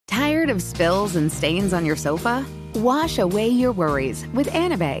of spills and stains on your sofa? Wash away your worries with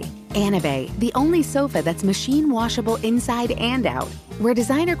Anabay. Anabay, the only sofa that's machine washable inside and out, where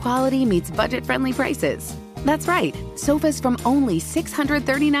designer quality meets budget-friendly prices. That's right, sofas from only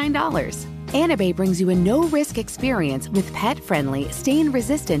 $639. Anabay brings you a no-risk experience with pet-friendly,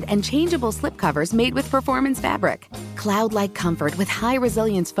 stain-resistant, and changeable slipcovers made with performance fabric, cloud-like comfort with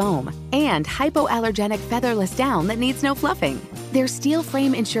high-resilience foam, and hypoallergenic featherless down that needs no fluffing. Their steel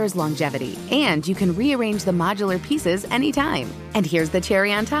frame ensures longevity, and you can rearrange the modular pieces anytime. And here's the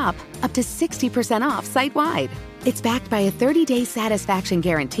cherry on top, up to 60% off site-wide. It's backed by a 30-day satisfaction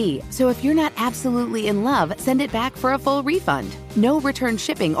guarantee, so if you're not absolutely in love, send it back for a full refund. No return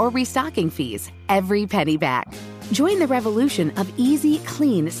shipping or restocking fees. Every penny back. Join the revolution of easy,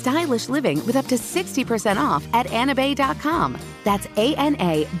 clean, stylish living with up to 60% off at anabay.com. That's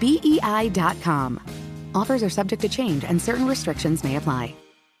ANABEI.com. Offers are subject to change and certain restrictions may apply.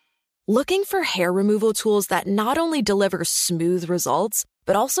 Looking for hair removal tools that not only deliver smooth results,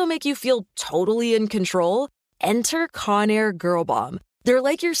 but also make you feel totally in control? Enter Conair Girl Bomb. They're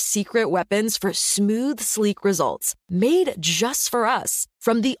like your secret weapons for smooth, sleek results, made just for us.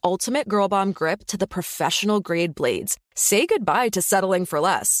 From the ultimate Girl Bomb grip to the professional-grade blades, say goodbye to settling for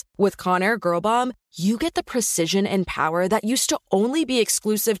less. With Conair Girl Bomb, you get the precision and power that used to only be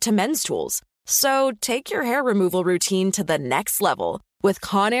exclusive to men's tools. So take your hair removal routine to the next level with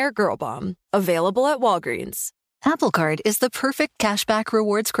Conair Girl Bomb. Available at Walgreens. Apple Card is the perfect cashback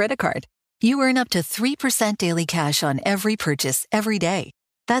rewards credit card. You earn up to 3% daily cash on every purchase every day.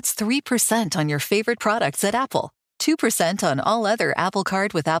 That's 3% on your favorite products at Apple, 2% on all other Apple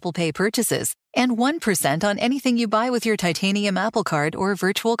Card with Apple Pay purchases, and 1% on anything you buy with your titanium Apple Card or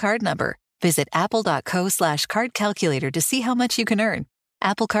virtual card number. Visit apple.co/card calculator to see how much you can earn.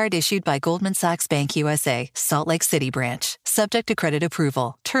 Apple Card issued by Goldman Sachs Bank USA, Salt Lake City branch. Subject to credit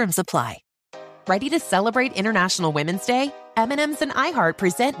approval. Terms apply. Ready to celebrate International Women's Day? M&M's and iHeart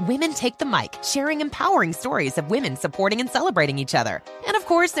present Women Take the Mic, sharing empowering stories of women supporting and celebrating each other. And of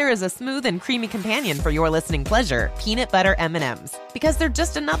course, there is a smooth and creamy companion for your listening pleasure, peanut butter M&M's. Because they're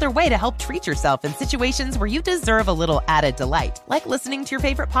just another way to help treat yourself in situations where you deserve a little added delight, like listening to your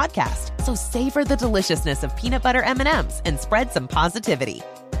favorite podcast. So savor the deliciousness of peanut butter M&M's and spread some positivity.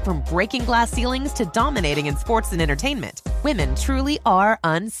 From breaking glass ceilings to dominating in sports and entertainment, women truly are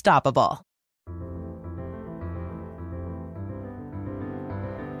unstoppable.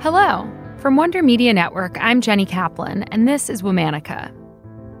 Hello. From Wonder Media Network, I'm Jenny Kaplan, and this is Womanica.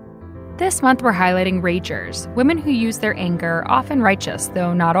 This month, we're highlighting ragers, women who use their anger, often righteous,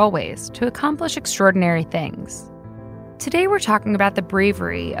 though not always, to accomplish extraordinary things. Today, we're talking about the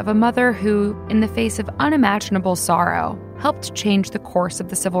bravery of a mother who, in the face of unimaginable sorrow, helped change the course of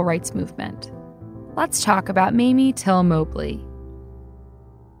the civil rights movement. Let's talk about Mamie Till-Mobley.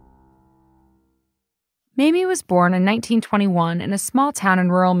 Mamie was born in 1921 in a small town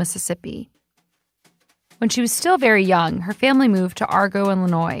in rural Mississippi. When she was still very young, her family moved to Argo,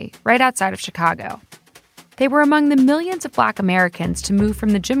 Illinois, right outside of Chicago. They were among the millions of Black Americans to move from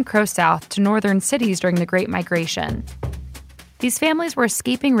the Jim Crow South to northern cities during the Great Migration. These families were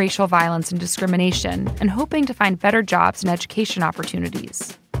escaping racial violence and discrimination and hoping to find better jobs and education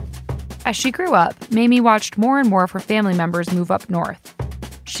opportunities. As she grew up, Mamie watched more and more of her family members move up north.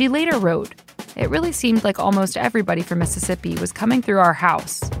 She later wrote, "It really seemed like almost everybody from Mississippi was coming through our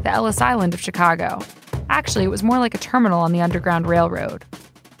house, the Ellis Island of Chicago. Actually, it was more like a terminal on the Underground Railroad."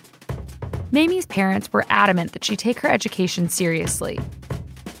 Mamie's parents were adamant that she take her education seriously.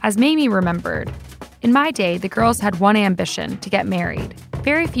 As Mamie remembered, "In my day, the girls had one ambition, to get married.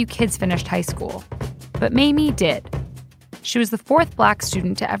 Very few kids finished high school. But Mamie did. She was the fourth Black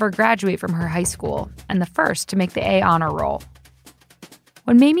student to ever graduate from her high school, and the first to make the A honor roll."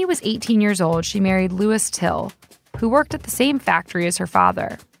 When Mamie was 18 years old, she married Louis Till, who worked at the same factory as her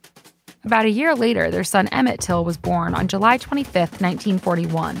father. About a year later, their son Emmett Till was born on July 25,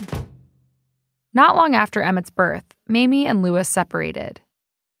 1941. Not long after Emmett's birth, Mamie and Louis separated.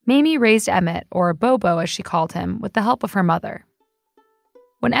 Mamie raised Emmett, or Bobo as she called him, with the help of her mother.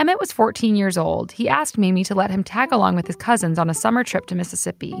 When Emmett was 14 years old, he asked Mamie to let him tag along with his cousins on a summer trip to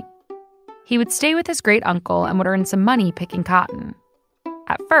Mississippi. He would stay with his great uncle and would earn some money picking cotton.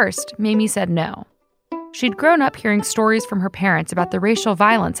 At first, Mamie said no. She'd grown up hearing stories from her parents about the racial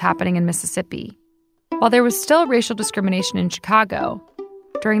violence happening in Mississippi. While there was still racial discrimination in Chicago,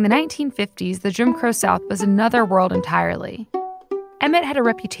 during the 1950s, the Jim Crow South was another world entirely. Emmett had a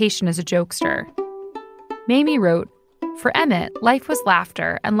reputation as a jokester. Mamie wrote, "For Emmett, life was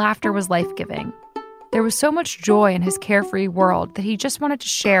laughter, and laughter was life-giving. There was so much joy in his carefree world that he just wanted to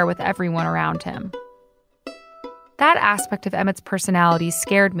share with everyone around him." That aspect of Emmett's personality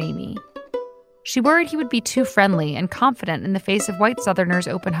scared Mamie. She worried he would be too friendly and confident in the face of white Southerners'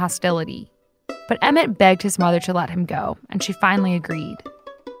 open hostility. But Emmett begged his mother to let him go, and she finally agreed.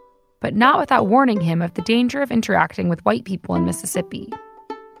 But not without warning him of the danger of interacting with white people in Mississippi.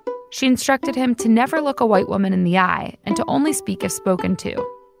 She instructed him to never look a white woman in the eye and to only speak if spoken to.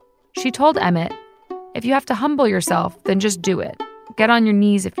 She told Emmett, "If you have to humble yourself, then just do it. Get on your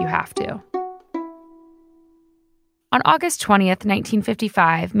knees if you have to." On August 20th,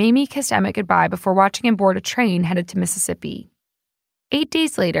 1955, Mamie kissed Emmett goodbye before watching him board a train headed to Mississippi. 8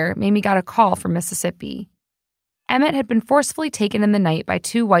 days later, Mamie got a call from Mississippi. Emmett had been forcefully taken in the night by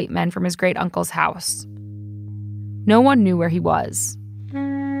 2 white men from his great-uncle's house. No one knew where he was.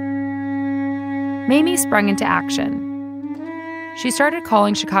 Mamie sprung into action. She started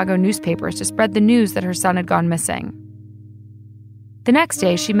calling Chicago newspapers to spread the news that her son had gone missing. The next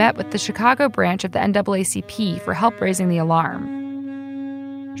day, she met with the Chicago branch of the NAACP for help raising the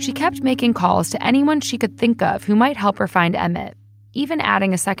alarm. She kept making calls to anyone she could think of who might help her find Emmett, even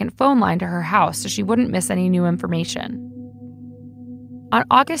adding a second phone line to her house so she wouldn't miss any new information. On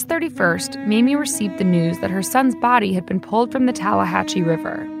August 31st, Mamie received the news that her son's body had been pulled from the Tallahatchie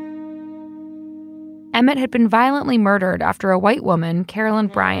River. Emmett had been violently murdered after a white woman, Carolyn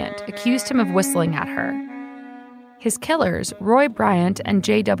Bryant, accused him of whistling at her. His killers, Roy Bryant and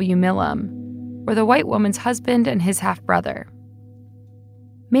J.W. Millam, were the white woman's husband and his half-brother.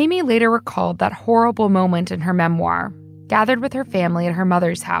 Mamie later recalled that horrible moment in her memoir, gathered with her family at her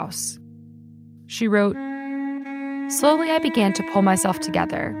mother's house. She wrote, "Slowly I began to pull myself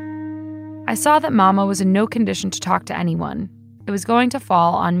together. I saw that Mama was in no condition to talk to anyone. It was going to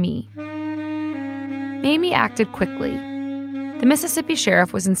fall on me." Mamie acted quickly. The Mississippi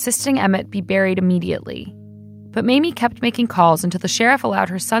sheriff was insisting Emmett be buried immediately. But Mamie kept making calls until the sheriff allowed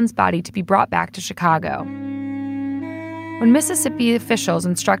her son's body to be brought back to Chicago. When Mississippi officials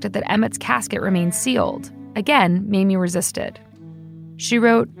instructed that Emmett's casket remain sealed, again, Mamie resisted. She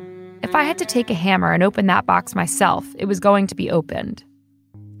wrote, "If I had to take a hammer and open that box myself, it was going to be opened."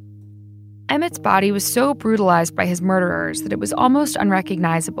 Emmett's body was so brutalized by his murderers that it was almost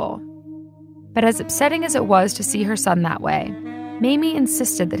unrecognizable. But as upsetting as it was to see her son that way, Mamie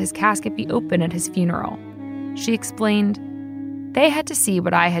insisted that his casket be open at his funeral. She explained, "They had to see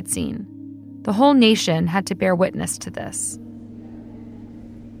what I had seen. The whole nation had to bear witness to this."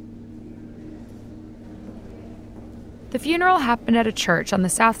 The funeral happened at a church on the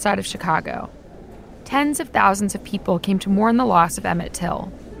south side of Chicago. Tens of thousands of people came to mourn the loss of Emmett Till.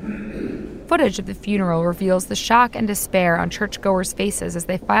 Footage of the funeral reveals the shock and despair on churchgoers' faces as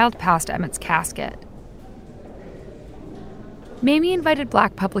they filed past Emmett's casket. Mamie invited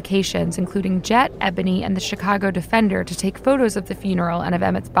Black publications, including Jet, Ebony, and the Chicago Defender, to take photos of the funeral and of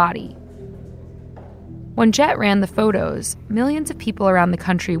Emmett's body. When Jet ran the photos, millions of people around the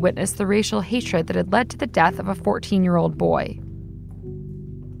country witnessed the racial hatred that had led to the death of a 14-year-old boy.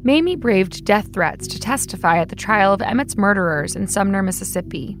 Mamie braved death threats to testify at the trial of Emmett's murderers in Sumner,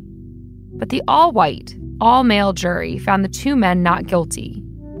 Mississippi. But the all-white, all-male jury found the 2 men not guilty.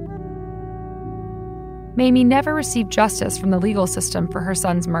 Mamie never received justice from the legal system for her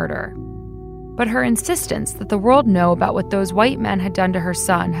son's murder. But her insistence that the world know about what those white men had done to her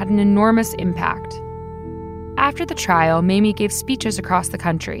son had an enormous impact. After the trial, Mamie gave speeches across the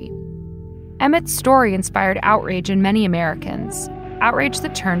country. Emmett's story inspired outrage in many Americans, outrage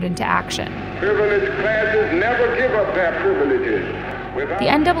that turned into action. Privileged classes never give up their privileges. The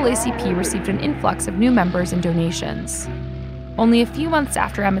NAACP received an influx of new members and donations. Only a few months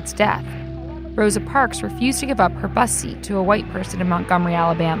after Emmett's death, Rosa Parks refused to give up her bus seat to a white person in Montgomery,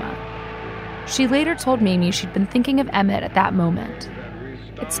 Alabama. She later told Mamie she'd been thinking of Emmett at that moment.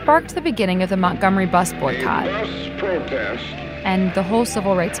 It sparked the beginning of the Montgomery bus boycott and the whole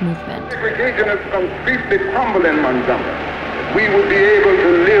civil rights movement. Segregation is completely crumbled in Montgomery. We would be able to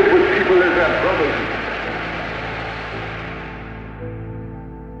live with people as our brothers.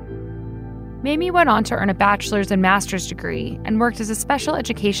 Mamie went on to earn a bachelor's and master's degree and worked as a special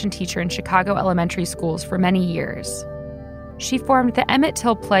education teacher in Chicago elementary schools for many years. She formed the Emmett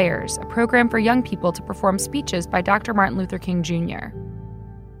Till Players, a program for young people to perform speeches by Dr. Martin Luther King Jr.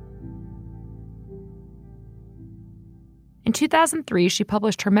 In 2003, she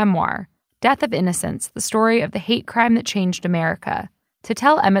published her memoir, Death of Innocence, the story of the hate crime that changed America, to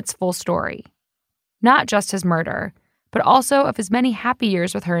tell Emmett's full story. Not just his murder, but also of his many happy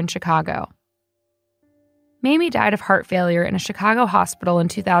years with her in Chicago. Mamie died of heart failure in a Chicago hospital in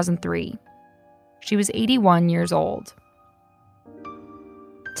 2003. She was 81 years old.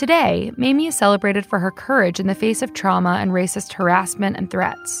 Today, Mamie is celebrated for her courage in the face of trauma and racist harassment and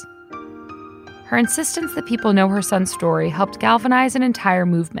threats. Her insistence that people know her son's story helped galvanize an entire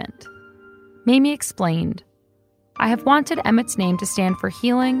movement. Mamie explained, "I have wanted Emmett's name to stand for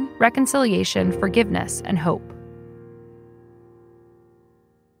healing, reconciliation, forgiveness, and hope."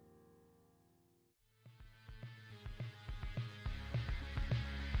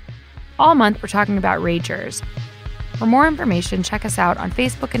 All month, we're talking about ragers. For more information, check us out on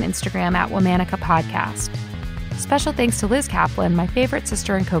Facebook and Instagram at Womanica Podcast. Special thanks to Liz Kaplan, my favorite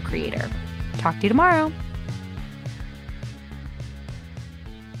sister and co-creator. Talk to you tomorrow.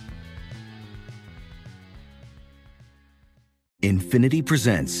 Infiniti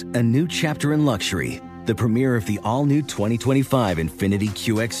presents a new chapter in luxury, the premiere of the all-new 2025 Infiniti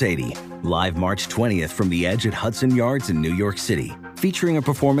QX80, live March 20th from the Edge at Hudson Yards in New York City, featuring a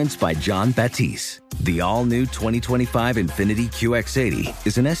performance by Jon Batiste. The all-new 2025 Infiniti QX80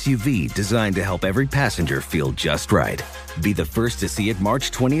 is an SUV designed to help every passenger feel just right. Be the first to see it March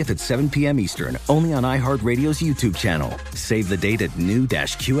 20th at 7 p.m. Eastern, only on iHeartRadio's YouTube channel. Save the date at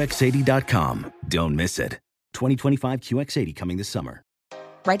new-QX80.com. Don't miss it. 2025 QX80 coming this summer.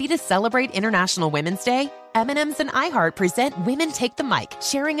 Ready to celebrate International Women's Day? M&M's and iHeart present Women Take the Mic,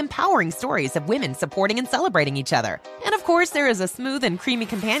 sharing empowering stories of women supporting and celebrating each other. And of course, there is a smooth and creamy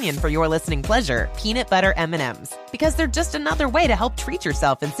companion for your listening pleasure, peanut butter M&M's. Because they're just another way to help treat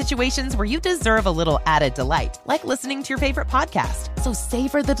yourself in situations where you deserve a little added delight, like listening to your favorite podcast. So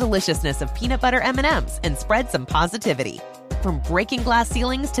savor the deliciousness of peanut butter M&M's and spread some positivity. From breaking glass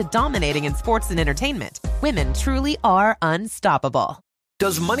ceilings to dominating in sports and entertainment, women truly are unstoppable.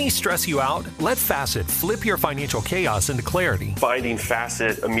 Does money stress you out? Let Facet flip your financial chaos into clarity. Finding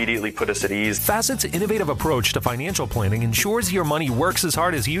Facet immediately put us at ease. Facet's innovative approach to financial planning ensures your money works as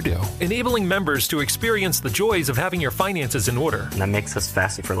hard as you do, enabling members to experience the joys of having your finances in order. And that makes us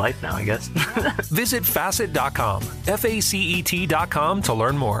Facet for life now, I guess. Visit Facet.com, FACET.com to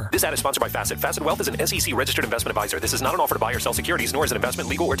learn more. This ad is sponsored by Facet. Facet Wealth is an SEC registered investment advisor. This is not an offer to buy or sell securities, nor is it investment,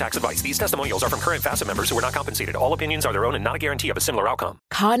 legal, or tax advice. These testimonials are from current Facet members who are not compensated. All opinions are their own and not a guarantee of a similar outcome.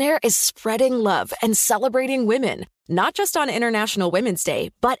 Conair is spreading love and celebrating women, not just on International Women's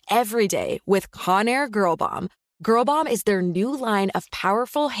Day, but every day with Conair Girl Bomb. Girl Bomb is their new line of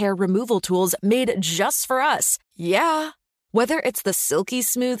powerful hair removal tools made just for us. Yeah. Whether it's the silky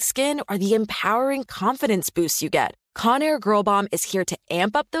smooth skin or the empowering confidence boost you get, Conair Girl Bomb is here to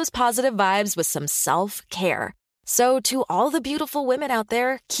amp up those positive vibes with some self-care. So to all the beautiful women out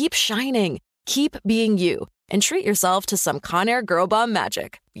there, keep shining, keep being you, and treat yourself to some Conair Girl Bomb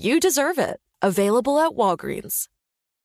magic. You deserve it. Available at Walgreens.